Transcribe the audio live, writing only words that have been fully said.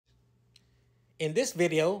In this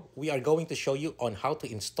video, we are going to show you on how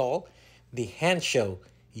to install the Hansshow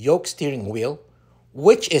Yoke steering wheel,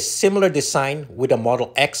 which is similar design with the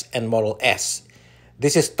Model X and Model S.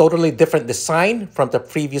 This is totally different design from the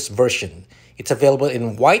previous version. It's available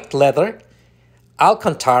in white leather,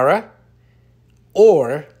 Alcantara,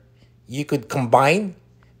 or you could combine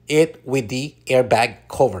it with the airbag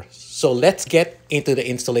cover. So let's get into the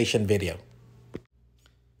installation video.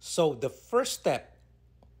 So the first step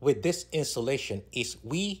with this installation is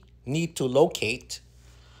we need to locate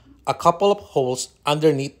a couple of holes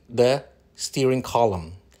underneath the steering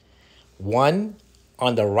column. One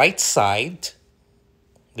on the right side,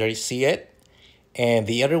 there you see it, and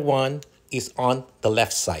the other one is on the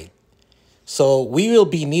left side. So we will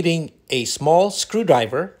be needing a small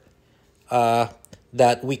screwdriver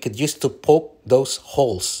that we could use to poke those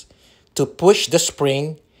holes to push the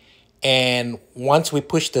spring, and once we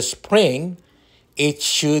push the spring, it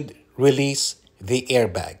should release the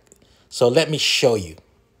airbag. So let me show you.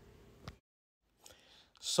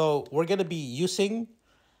 So we're going to be using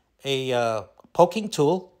a poking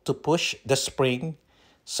tool to push the spring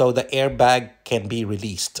so the airbag can be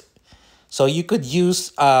released. So you could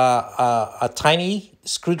use a tiny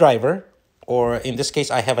screwdriver, or in this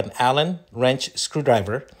case, I have an Allen wrench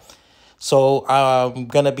screwdriver. So I'm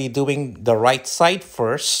going to be doing the right side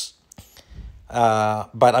first.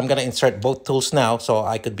 But I'm going to insert both tools now so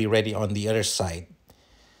I could be ready on the other side.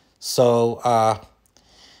 So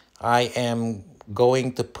I am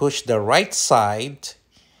going to push the right side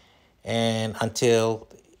and until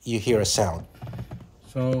you hear a sound.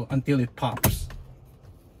 So until it pops.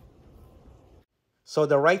 So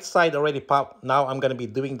the right side already popped. Now I'm going to be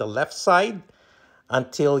doing the left side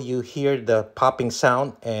until you hear the popping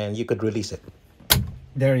sound and you could release it.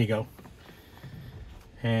 There you go.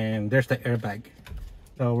 And there's the airbag.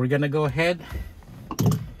 So we're gonna go ahead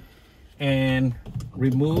and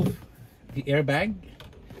remove the airbag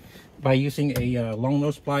by using a long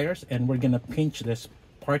nose pliers, and we're gonna pinch this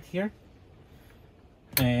part here,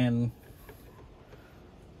 and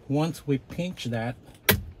once we pinch that,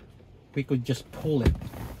 we could just pull it.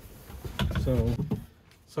 So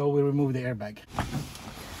we remove the airbag.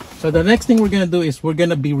 So the next thing we're gonna do is we're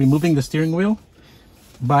gonna be removing the steering wheel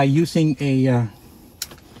by using a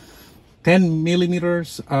 10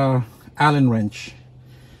 millimeters Allen wrench.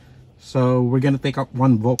 So we're gonna take out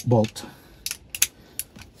one bolt.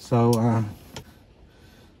 So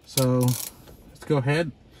let's go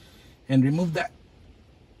ahead and remove that.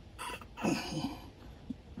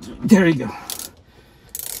 There you go.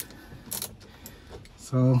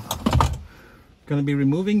 So gonna be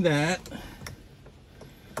removing that.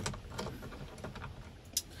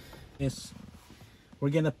 We're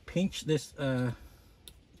gonna pinch this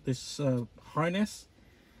harness.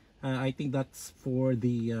 I think that's for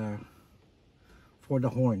the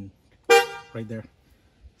horn right there.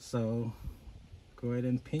 So go ahead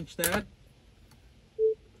and pinch that.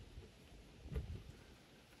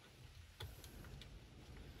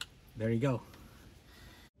 There you go.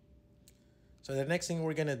 So the next thing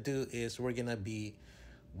we're going to do is we're going to be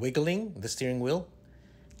wiggling the steering wheel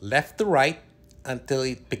left to right until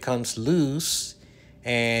it becomes loose,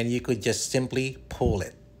 and you could just simply pull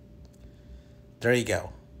it. There you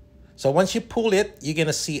go. So once you pull it, you're going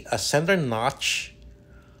to see a center notch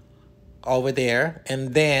over there.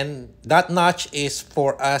 And then that notch is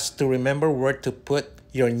for us to remember where to put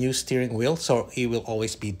your new steering wheel, so it will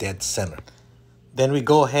always be dead center. Then we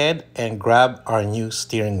go ahead and grab our new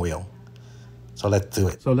steering wheel. So let's do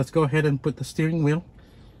it. So let's go ahead and put the steering wheel.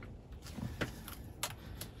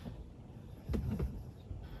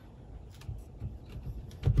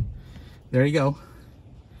 There you go.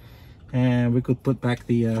 And we could put back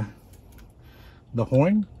the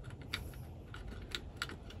horn.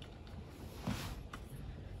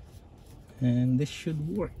 And this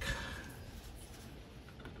should work.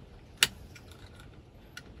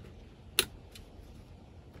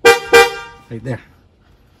 Right there.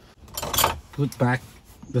 Put back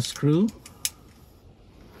the screw.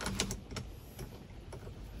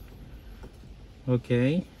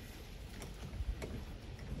 Okay.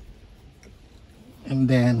 And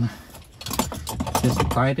then just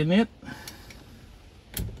tighten it.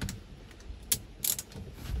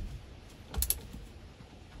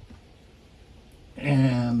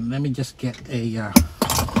 And let me just get a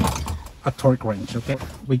torque wrench. Okay,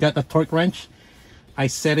 we got the torque wrench. I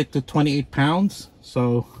set it to 28 pounds.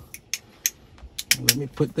 So let me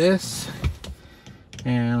put this,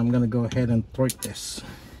 and I'm gonna go ahead and torque this.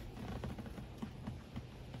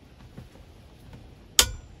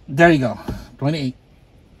 There you go, 28.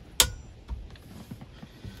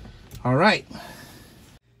 All right.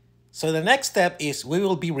 So the next step is we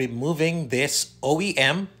will be removing this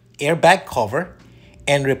OEM airbag cover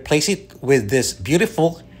and replace it with this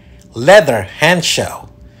beautiful leather Hansshow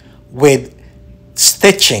with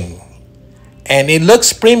stitching. And it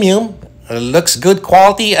looks premium, looks good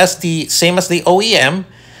quality as the same as the OEM.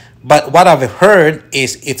 But what I've heard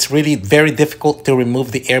is it's really very difficult to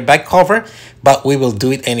remove the airbag cover, but we will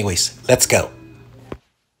do it anyways. Let's go.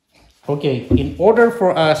 Okay, in order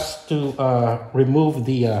for us to remove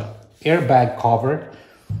the airbag cover,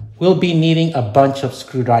 we'll be needing a bunch of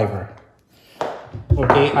screwdriver.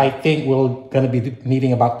 Okay, I think we're gonna be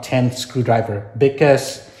needing about 10 screwdriver,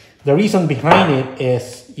 because the reason behind it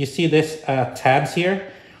is, you see this tabs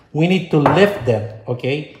here, we need to lift them,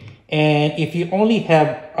 okay? And if you only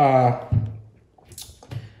have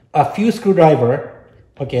a few screwdriver,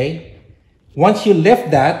 okay, once you lift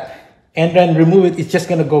that and then remove it, it's just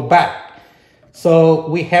gonna go back. So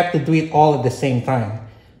we have to do it all at the same time.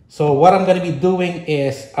 So what I'm gonna be doing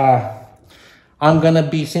is,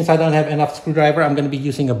 since I don't have enough screwdriver, I'm gonna be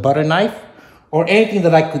using a butter knife or anything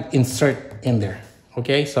that I could insert in there.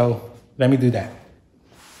 Okay, so let me do that.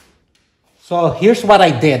 So here's what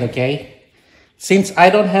I did, okay? Since I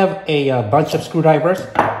don't have a bunch of screwdrivers,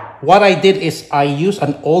 what I did is I used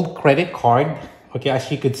an old credit card. Okay,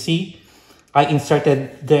 as you could see, I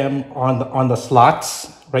inserted them on the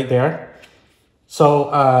slots right there.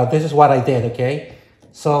 So this is what I did, okay?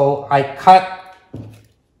 So I cut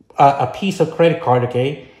a piece of credit card,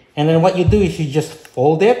 okay? And then what you do is you just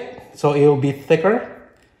fold it so it will be thicker,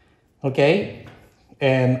 okay?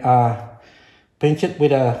 And pinch it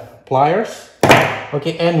with a pliers,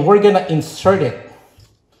 okay? And we're gonna insert it,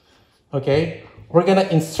 okay? We're gonna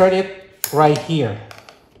insert it right here,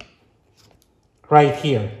 right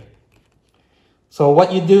here. So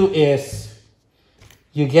what you do is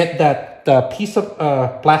you get that piece of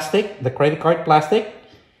plastic, the credit card plastic,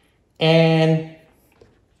 and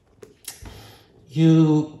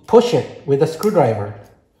you push it with a screwdriver,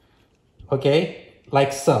 okay,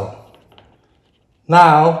 like so.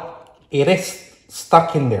 Now it is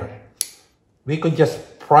stuck in there. We could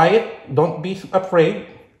just pry it. Don't be afraid.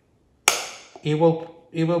 It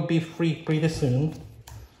will be free pretty soon.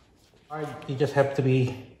 You just have to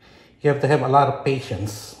have a lot of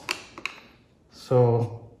patience.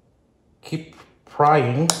 So keep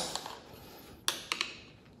prying.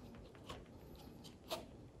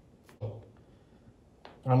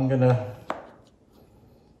 I'm gonna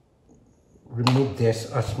remove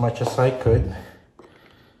this as much as I could.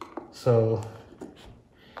 So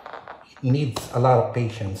it needs a lot of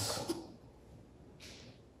patience.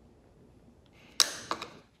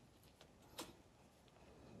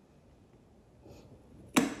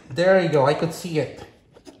 There you go, I could see it.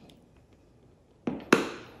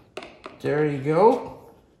 There you go.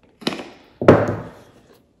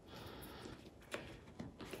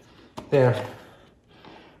 There.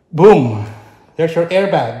 Boom, there's your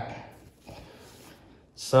airbag.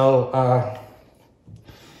 So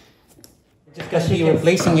just gonna be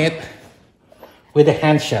replacing it with a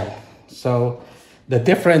Hansshow. So the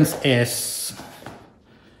difference is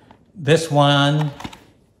this one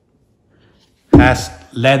has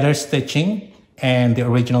leather stitching and the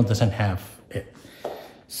original doesn't have it.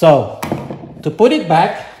 So to put it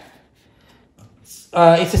back, it's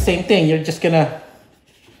the same thing. You're just gonna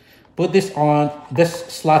put this on this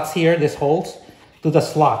slots here, this holes to the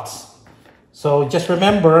slots. So just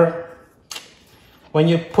remember, when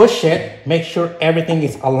you push it, make sure everything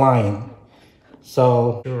is aligned.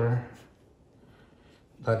 So sure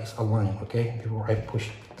that is aligned, okay, before I push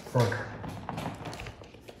it further.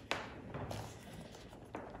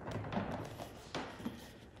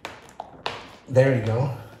 There you go.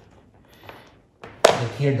 You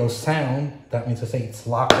hear those sound, that means to say it's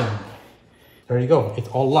locking. There you go, it's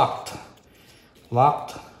all locked.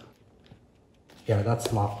 Locked. Yeah,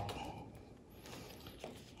 that's locked.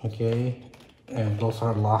 Okay, and those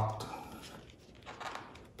are locked.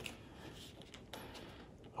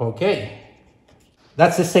 Okay,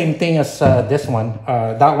 that's the same thing as this one.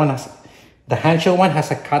 That one has, the Hansshow one has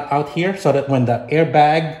a cut out here so that when the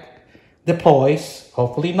airbag deploys,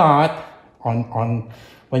 hopefully not,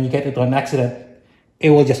 when you get into an accident, it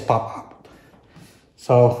will just pop up.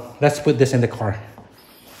 So let's put this in the car.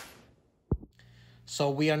 So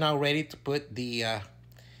we are now ready to put the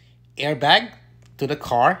airbag to the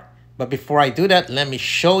car. But before I do that, let me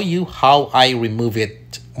show you how I remove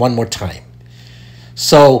it one more time.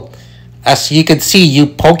 So as you can see, you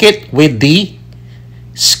poke it with the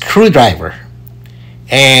screwdriver.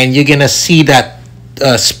 And you're gonna see that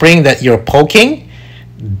spring that you're poking,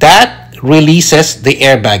 that releases the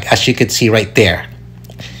airbag, as you can see right there.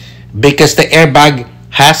 Because the airbag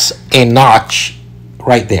has a notch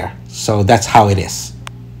right there. So that's how it is.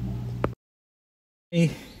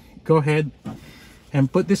 Go ahead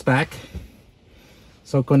and put this back.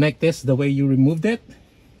 So connect this the way you removed it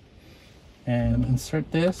and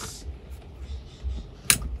insert this.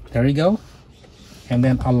 There you go. And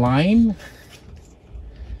then align.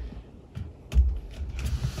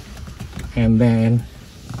 And then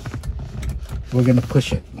we're gonna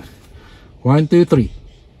push it. 1, 2, 3.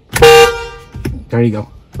 There you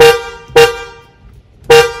go.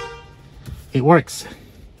 It works.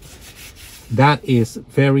 That is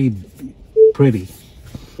very pretty.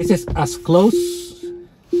 This is as close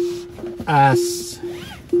as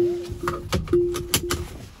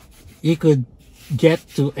you could get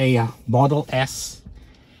to a Model S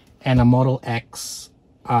and a Model X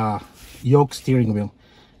yoke steering wheel.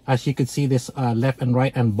 As you can see, this left and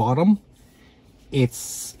right and bottom,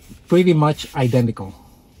 it's pretty much identical.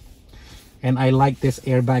 And I like this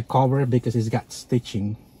airbag cover because it's got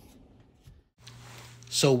stitching.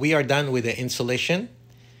 So we are done with the installation,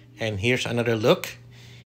 and here's another look.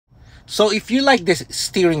 So if you like this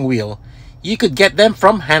steering wheel, you could get them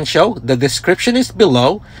from Hansshow. The description is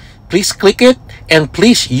below. Please click it and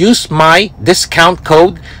please use my discount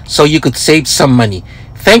code so you could save some money.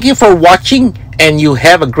 Thank you for watching and you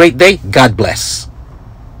have a great day. God bless.